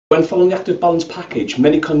When following the active balance package,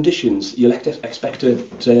 many conditions you'll expect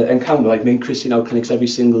to encounter, like me and Chris in our clinics every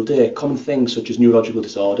single day. Common things such as neurological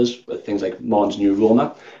disorders, things like Morn's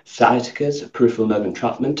neuroma, sciaticas, peripheral nerve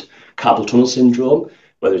entrapment, carpal tunnel syndrome,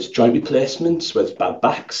 whether it's joint replacements, whether it's bad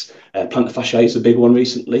backs, plantar fasciitis, a big one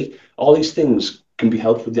recently. All these things can be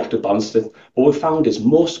helped with the active balance. What we've found is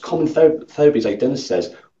most common therapies, like Dennis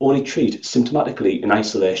says, only treat symptomatically in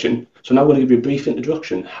isolation. So now I'm going to give you a brief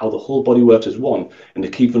introduction how the whole body works as one and the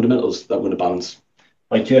key fundamentals that we're going to balance.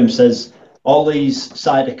 Like James says, all these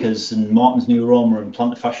sciaticas and Morton's neuroma and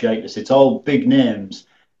plantar fasciitis, it's all big names,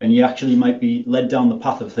 and you actually might be led down the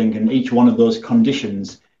path of thinking each one of those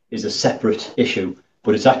conditions is a separate issue,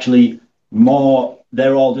 but it's actually more,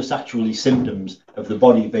 they're all just actually symptoms of the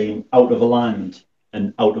body being out of alignment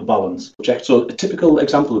and out of balance. So a typical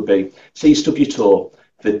example would be, say you stub your toe.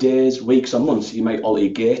 For days, weeks or months, you might alter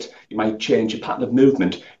your gait, you might change your pattern of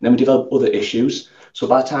movement, and then we develop other issues. So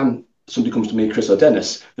by the time somebody comes to me, Chris or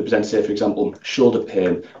Dennis, they present, say, for example, shoulder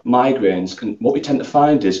pain, migraines, and what we tend to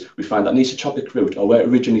find is we find that neotropic root, or where it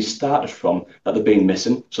originally started from, that they're being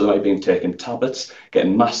missing. So they might be being taking tablets,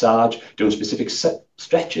 getting massage, doing specific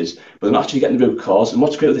stretches, but they're not actually getting the root cause. And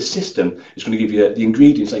what's great with this system is going to give you the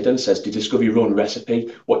ingredients, like Dennis says, to discover your own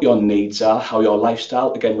recipe, what your needs are, how your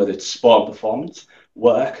lifestyle, again, whether it's sport and performance,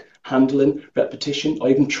 work, handling, repetition, or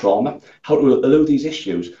even trauma, how to elude these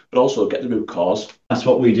issues, but also get the root cause. That's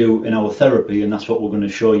what we do in our therapy, and that's what we're going to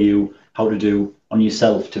show you how to do on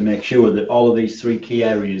yourself to make sure that all of these three key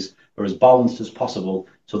areas are as balanced as possible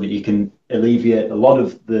so that you can alleviate a lot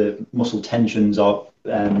of the muscle tensions or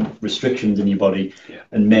restrictions in your body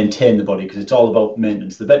and maintain the body, because it's all about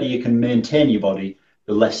maintenance. The better you can maintain your body,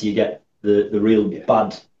 the less you get the real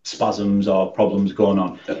bad spasms or problems going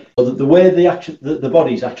on. So the way the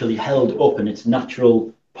body's actually held up in its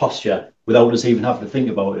natural posture without us even having to think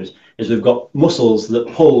about it is we've got muscles that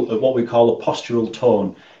pull at what we call a postural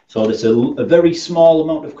tone. So there's a very small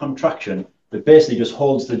amount of contraction that basically just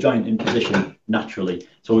holds the joint in position naturally.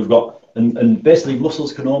 So we've got, and basically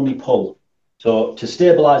muscles can only pull. So to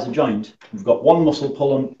stabilize a joint, we've got one muscle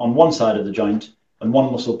pulling on one side of the joint and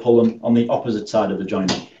one muscle pulling on the opposite side of the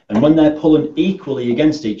joint. And when they're pulling equally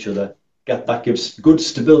against each other, that gives good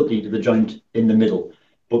stability to the joint in the middle.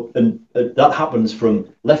 That happens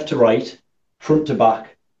from left to right, front to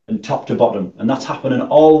back, and top to bottom. And that's happening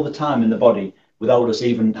all the time in the body without us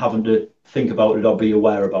even having to think about it or be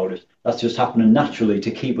aware about it. That's just happening naturally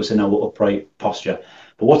to keep us in our upright posture.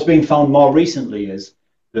 But what's been found more recently is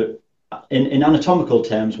that in anatomical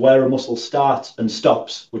terms, where a muscle starts and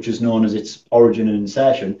stops, which is known as its origin and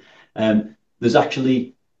insertion, there's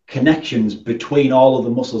actually connections between all of the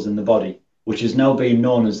muscles in the body, which is now being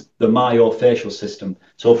known as the myofascial system.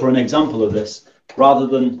 So for an example of this, rather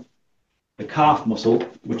than the calf muscle,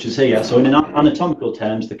 which is here, so in anatomical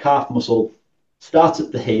terms, the calf muscle starts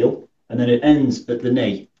at the heel and then it ends at the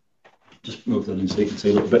knee. Just move that in so you can see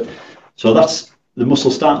a little bit. So that's the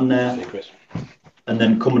muscle starting there and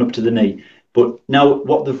then coming up to the knee. But now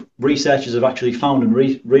what the researchers have actually found and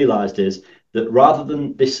realized is that rather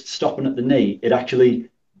than this stopping at the knee, it actually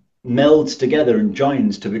melds together and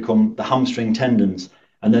joins to become the hamstring tendons.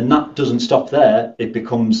 And then that doesn't stop there, it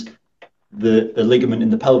becomes the ligament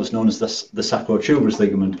in the pelvis known as the sacrotuberous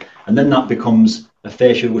ligament, and then that becomes a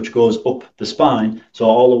fascia which goes up the spine, so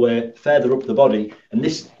all the way further up the body, and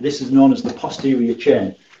this is known as the posterior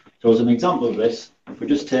chain. So as an example of this, if we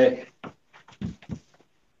just take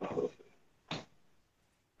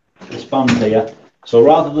this band here, so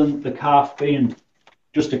rather than the calf being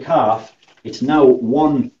just a calf, it's now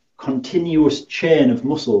one continuous chain of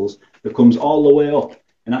muscles that comes all the way up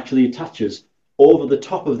and actually attaches over the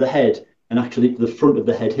top of the head and actually to the front of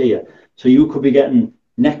the head here. So you could be getting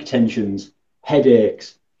neck tensions,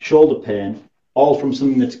 headaches, shoulder pain, all from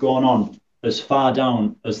something that's going on as far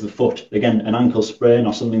down as the foot. Again, an ankle sprain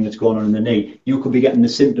or something that's going on in the knee. You could be getting the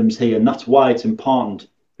symptoms here, and that's why it's important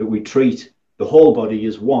that we treat the whole body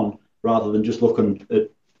as one rather than just looking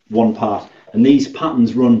at one part. And these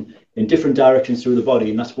patterns run in different directions through the body,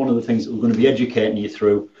 and that's one of the things that we're going to be educating you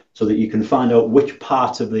through so that you can find out which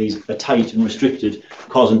parts of these are tight and restricted,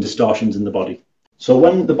 causing distortions in the body. So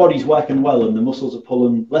when the body's working well and the muscles are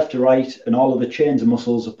pulling left to right and all of the chains of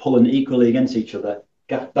muscles are pulling equally against each other,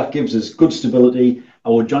 that gives us good stability.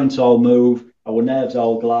 Our joints all move, our nerves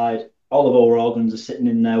all glide, all of our organs are sitting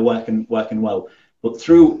in there working well. But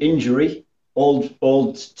through injury,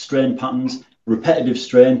 old strain patterns, repetitive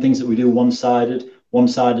strain, things that we do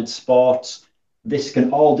one-sided sports, this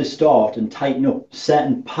can all distort and tighten up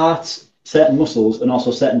certain parts, certain muscles, and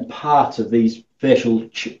also certain parts of these facial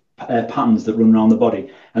patterns that run around the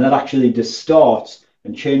body. And that actually distorts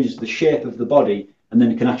and changes the shape of the body and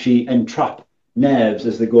then it can actually entrap nerves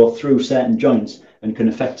as they go through certain joints and can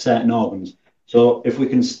affect certain organs. So if we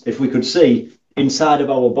could see inside of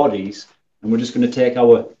our bodies, and we're just going to take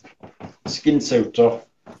our skin suit off,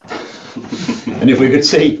 and if we could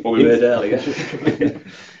see what we made earlier,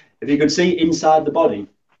 if you could see inside the body,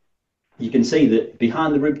 you can see that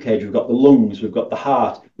behind the rib cage we've got the lungs, we've got the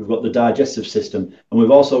heart, we've got the digestive system, and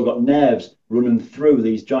we've also got nerves running through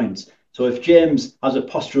these joints. So if James has a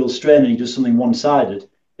postural strain and he does something one-sided,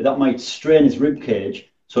 that might strain his rib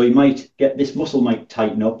cage, so he might get, this muscle might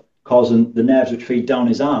tighten up, causing the nerves which feed down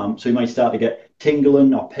his arm, so he might start to get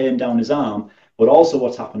tingling or pain down his arm. But also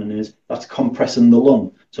what's happening is that's compressing the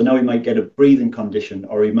lung. So now he might get a breathing condition,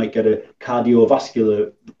 or he might get a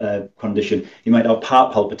cardiovascular condition. He might have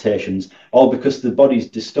heart palpitations, all because the body's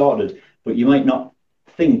distorted. But you might not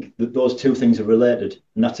think that those two things are related.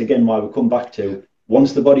 And that's again why we come back to,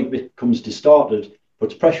 once the body becomes distorted,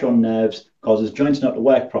 puts pressure on nerves, causes joints not to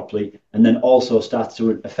work properly, and then also starts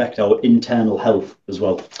to affect our internal health as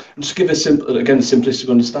well. And just give a simple, again, simplistic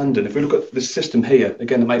understanding. If we look at this system here,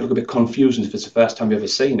 again, it might look a bit confusing if it's the first time you've ever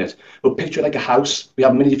seen it. But picture it like a house. We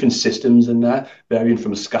have many different systems in there, varying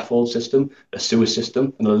from a scaffold system, a sewer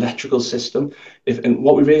system, an electrical system. And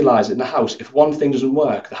what we realise in the house, if one thing doesn't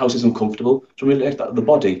work, the house isn't comfortable. So we relate that to the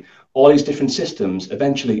body. All these different systems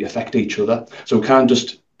eventually affect each other. So we can't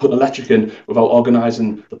just put electric in without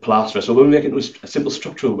organising the plaster. So when we make it into a simple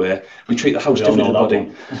structural way, we treat the house differently to the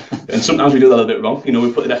body. And sometimes we do that a bit wrong. You know,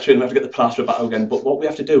 we put the electric in, we have to get the plaster back again. But what we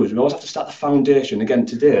have to do is we always have to start the foundation. Again,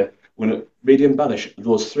 today, we're going to really embellish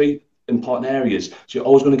those three important areas. So you're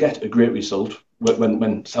always going to get a great result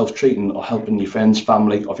when self-treating or helping your friends,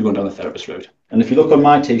 family, or if you're going down the therapist route. And if you look on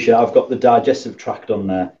my t-shirt, I've got the digestive tract on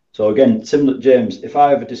there. So again, similar to James, if I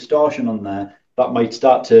have a distortion on there, that might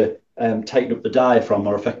start to tighten up the diaphragm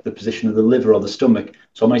or affect the position of the liver or the stomach.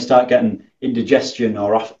 So I might start getting indigestion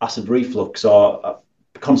or acid reflux or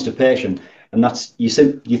constipation. And that's, you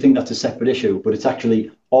think that's a separate issue, but it's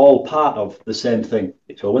actually all part of the same thing.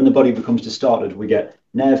 So when the body becomes distorted, we get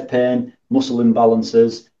nerve pain, muscle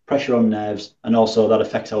imbalances, pressure on nerves, and also that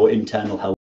affects our internal health.